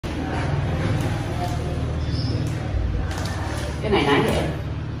Cái này nãy vậy.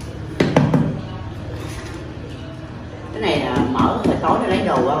 Cái này là mở hồi tối nó lấy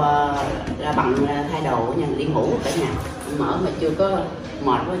đồ ra bằng thay đồ nha, đi ngủ cả nhà. Mở mà chưa có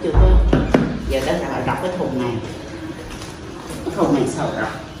mệt quá, chưa có. Giờ tới là đọc cái thùng này. Cái thùng này sợ rồi.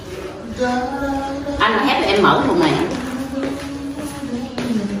 Anh nói hết em mở thùng này.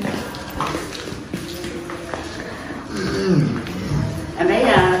 Em lấy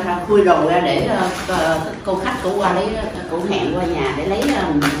khui đồ ra để cô khách của qua lấy, cô hẹn qua nhà để lấy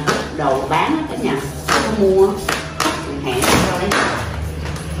đồ bán cả nhà, có mua hẹn cho lấy cái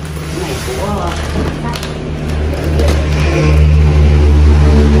này của khách.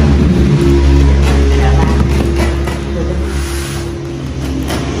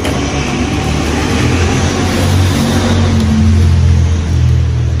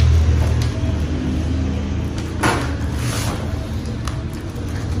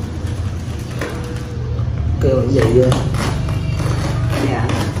 Kêu gì vậy? Dạ.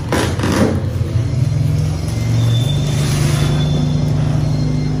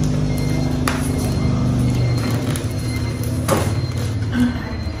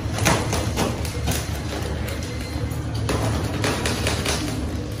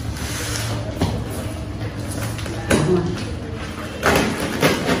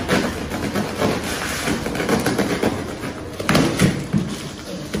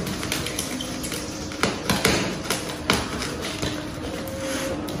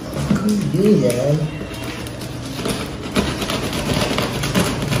 Gì vậy?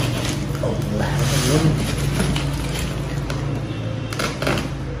 Ổn lại không luôn.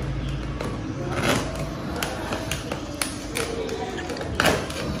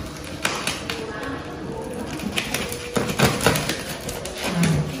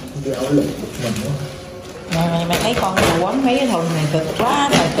 Giờ ổn lực mình nữa. Mày thấy con nhiều quá, mấy cái thùng này cực quá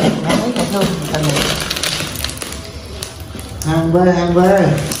rồi, cực nó mới phải thương thằng này. Hàng về.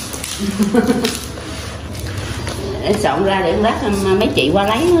 Để soạn ra để lát mấy chị qua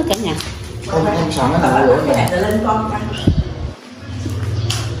lấy cả nhà. Không soạn cái nào nữa nè. Lên con ăn.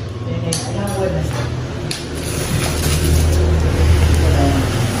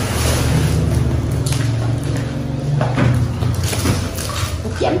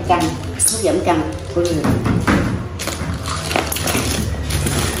 Thuốc giảm cân, thuốc giảm cân.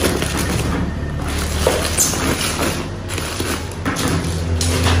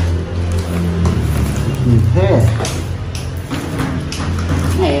 Thế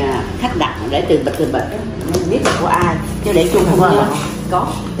Này khách đặt để từ bịch đó, không biết là của ai chứ để chung không nhớ.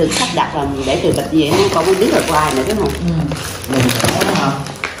 Có từ khách đặt là để từ bịch gì không, con không biết là của ai nữa chứ không. mình có đó hả?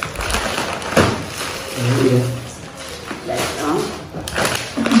 Gì vậy? Để đó.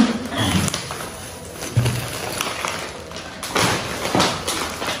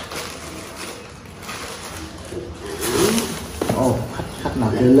 Ồ, khách nào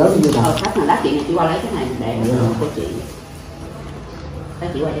kia lớn như nào? Khách nào lát chị này chị qua lấy cái này để của chị. Lát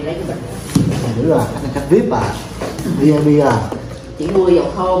chị qua đi lấy cái bịch. Này nữa là khách VIP à? VIP à? Chị mua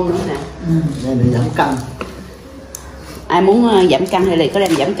dầu thơm nữa nè. Đây để giảm cân. Ai muốn giảm cân hay là có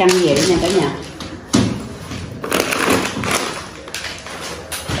đem giảm cân về nha cả nhà.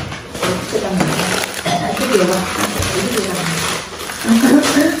 Cái điều mà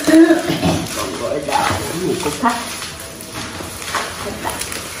Còn gọi đạo này của khách.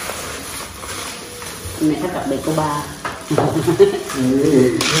 Này khách đặc biệt của ba.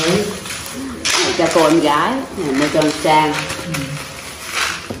 Này cho cô em gái, này mua cho anh Trang.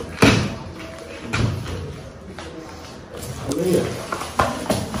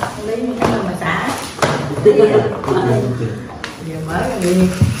 lấy những cái mà xả. Giờ mới đi.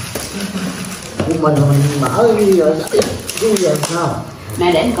 Của mình mở cái giờ sao?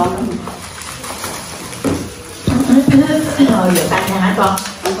 Mẹ để con. Thôi giờ tắt nha hả con?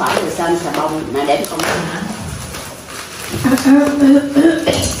 Không phải là xanh xà bông, mẹ để con.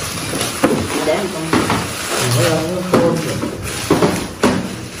 Mẹ để con.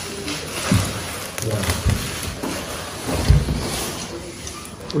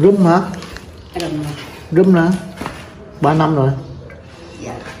 Room hả? Cái đồng này. Room hả? 3 năm rồi.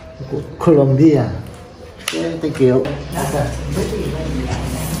 Dạ. Của Colombia. Thank you.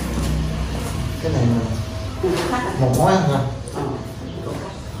 Cái này một món ăn hả?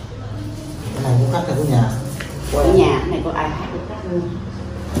 Cái này của khách hay của nhà? Ở nhà, cái này có ai hát được khách luôn.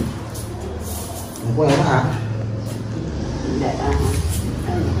 Của em hả? Để con.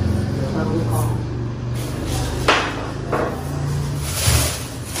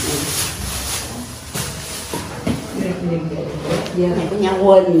 Giờ này có Nhã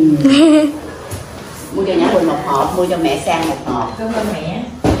Quỳnh. Mua cho Nhã Quỳnh một hộp, mua cho mẹ Sang một hộp. Cảm ơn mẹ.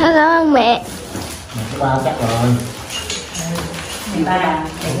 Cảm ơn mẹ. Ba chắc rồi.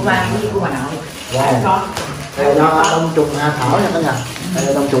 Này của ba với của bà nội. Wow. Con. Đây là đông trùng hạ thảo nha cả nhà. Đây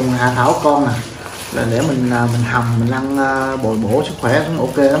là đông trùng hạ thảo con nè. Là để mình hầm mình ăn bồi bổ sức khỏe cũng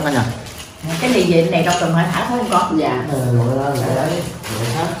ok lắm cả nhà. Cái này gì này đông trùng hạ thảo phải không con? Dạ. Gọi là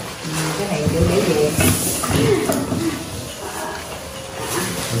khác. Cái này kiểu để gì?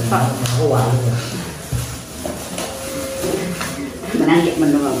 Có quà luôn nè. Mình ăn vậy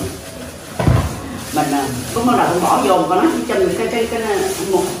mình có bắt đầu mình bỏ vô và nó trong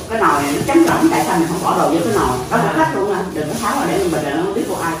cái nồi này nó trắng rỗng, tại sao mình không bỏ đồ vô cái nồi đó là khách luôn à, đừng có tháo vào để mình không biết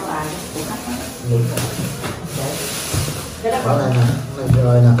của ai của khách đó. Cái đó Bỏ này nè, này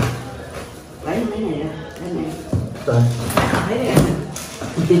rồi nè. lấy mấy này ra, cái này Rồi. lấy ra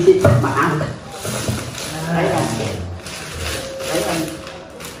mà ăn lấy ra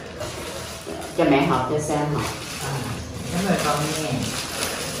cho mẹ hộp cho Sam hộp. Đúng rồi con nghe.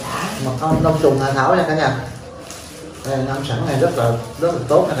 Mà không đông trùng hạ thảo nha cả nhà. Đây năm sẵn này rất là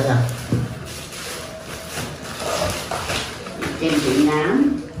tốt nha cả nhà. Kem trị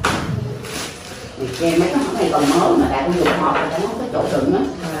nám, kem mấy cái này còn mới mà đại con dùng hộp rồi nó có chỗ đựng á,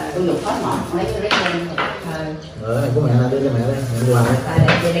 tôi dùng hết hộp lấy cái kem. Rồi này của mẹ là đưa cho mẹ đây, mẹ quà đây.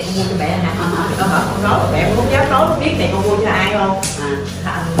 Đây đây con mua cho mẹ nè. Con hỏi con nói mẹ cũng không dám nói, không biết này con mua cho ai không?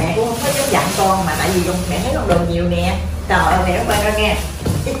 Mẹ cũng không có dám dặn con mà tại vì con mẹ thấy con đồ nhiều nè. Trời ơi mẹ nó quay ra nghe.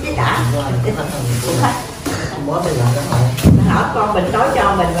 Đã. Bó bây giờ các bạn. Hỏi con mình nói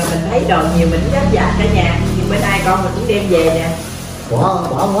cho mình mà mình thấy đồ nhiều mình dám dặn cả nhà. Nhưng bữa nay con mình cũng đem về nè.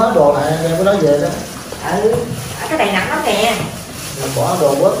 Bỏ hết đồ lại đem cái đó về đó. Cái này nặng lắm nè. Bỏ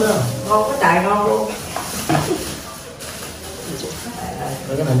đồ bớt đó. Ngon có tài ngon luôn.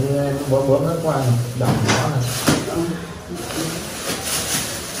 Rồi cái này như bữa nó có ăn đậm nhỏ này.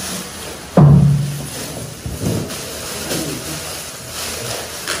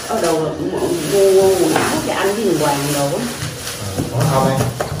 Có đồ mua quần áo cho anh với người hoàng đồ á. Bỏ thơm đây.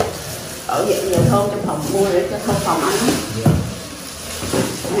 Ở vậy giờ thơm trong phòng mua để cho thơm phòng anh á.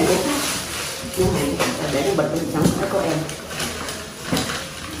 Cái này để khách. Cái này để nó bịch bên trong đó của em.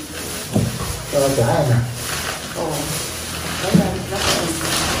 Cho trả này nè. Ồ. Lấy ra đó của em.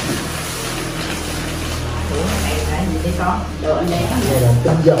 Ủa cái này là gì đây con? Đồ anh đây. Đây là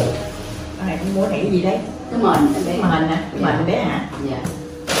tinh dầu. Cái này cũng mua này cái gì đấy? Cái mền anh đây. Cái mền hả? Cái mền bé hả? Dạ.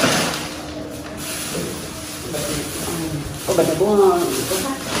 Có bịch này của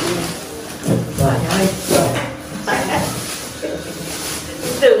khách. Trời ơi.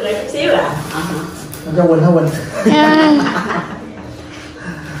 Đường này chút xíu à? Cho Quỳnh hả Quỳnh?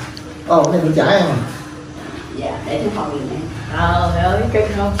 Ồ, cái này bị chảy không? Dạ, để trong phòng liền em. Trời ơi,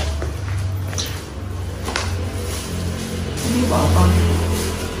 cưng không? Không biết bộ con.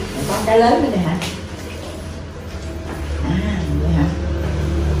 Có cái lớn nữa này hả? Vậy hả?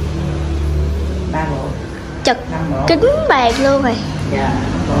 3 bộ. Chật 5 bộ. kính bạc luôn rồi. Dạ,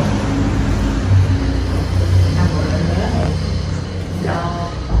 5 bộ. 5 bộ nữa này. Cho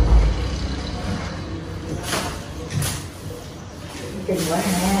kinh quá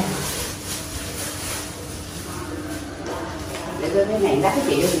ha. Để cái này đắt cái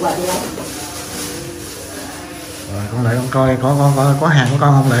chị đi qua đi lấy. Rồi con lại con coi có hàng của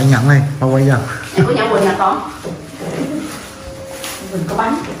con không lại nhận đi, qua quay giờ. Em có nhãn Quỳnh hả con? Quỳnh có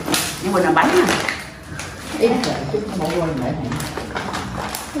bánh. Nhãn Quỳnh là bánh à? Ý là chút không bỏ quên để này.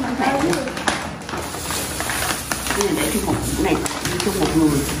 Cái này để chung một này chung một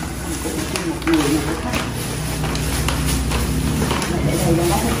người. Chung một người này có khách. Để đây cho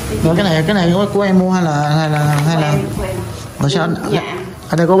nó. Rồi cái này của em mua hay là mà sao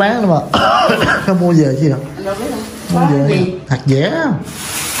anh đây có bán luôn mà không mua về chứ đâu? Anh đâu biết không? Mua về gì? hạt dẻ.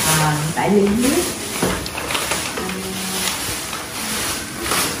 Tại vì biết.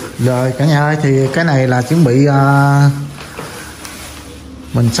 Rồi cả nhà ơi, thì cái này là chuẩn bị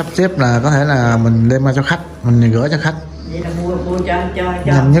mình sắp xếp là có thể là mình đem ra cho khách, mình gửi cho khách. Vậy là mua cho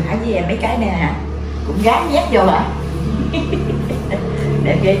Nhanh nhất. Hải với em mấy cái nè hả? Cũng gái nhét vô hả?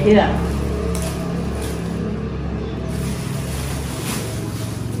 Đẹp ghê chưa?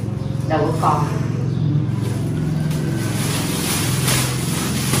 Đâu có con.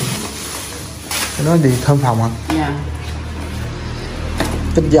 Cái đó gì thơm phòng hả? Dạ.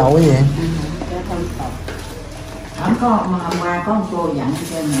 Tinh dầu cái gì? Cái thơm phòng. Không có, mà hôm qua có một cô dặn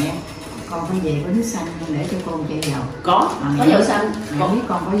cho mẹ con phải về với nước xanh để cho con chạy dầu. Có dầu xanh. Con biết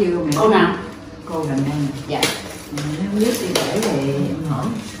con có dư không mẹ? Cô nào? Cô gần đây nè. Dạ. Nếu không biết thì để về em hỏi.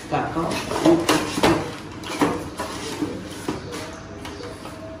 Có.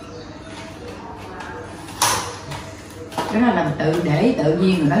 Cái đó là để tự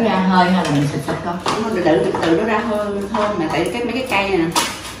nhiên rồi nó ra hơi hay là mình xịt không? Không, tự nó ra hơn mà tại mấy cái cây nè.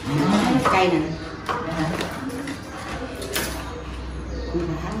 Mấy cái cây nè.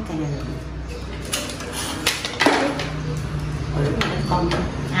 con.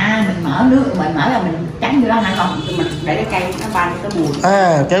 Mình mở nước, mình mở là mình tránh vô đó hả con? Mình để cái cây nó bay cái mùi.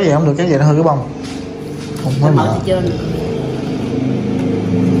 Kéo về không được, kéo về nó hư cái bông. Không mới mở từ trên.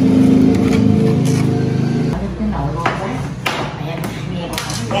 Cái nồi ngon quá. Mẹ nghe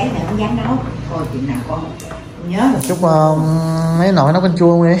con gái mẹ không dám nấu. Coi chuyện nào con nhớ một chút mấy nồi nấu canh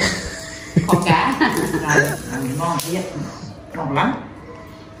chua đi. Con cá. Ngon chứ, ngon lắm.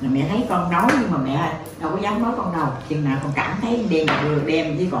 Mẹ thấy con nấu nhưng mà mẹ đâu có dám nói con đâu. Chừng nào con cảm thấy đem được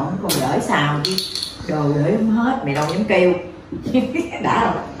đem chứ còn con gửi sao chứ đồ gửi không hết mẹ đâu dám kêu.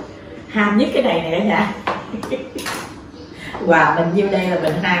 Đã rồi, ham nhất cái này nè cả nhà. Quà mình nhiêu đây là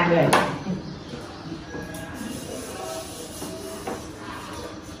mình ham rồi.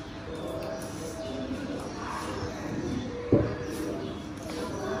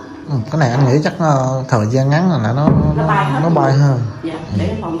 Cái này anh nghĩ chắc thời gian ngắn là nó bay hơn. Dạ, để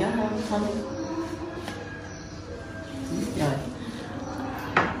cái phòng gió hơn. Rồi.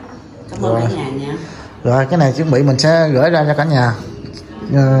 Cảm ơn cả nhà nha. Rồi cái này chuẩn bị mình sẽ gửi ra cho cả nhà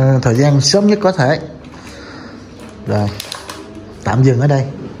thời gian sớm nhất có thể. Rồi tạm dừng ở đây,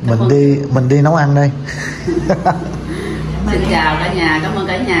 mình đi nấu ăn đây. Xin chào cả nhà, cảm ơn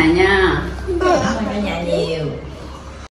cả nhà nha. Cảm ơn cả nhà nhiều.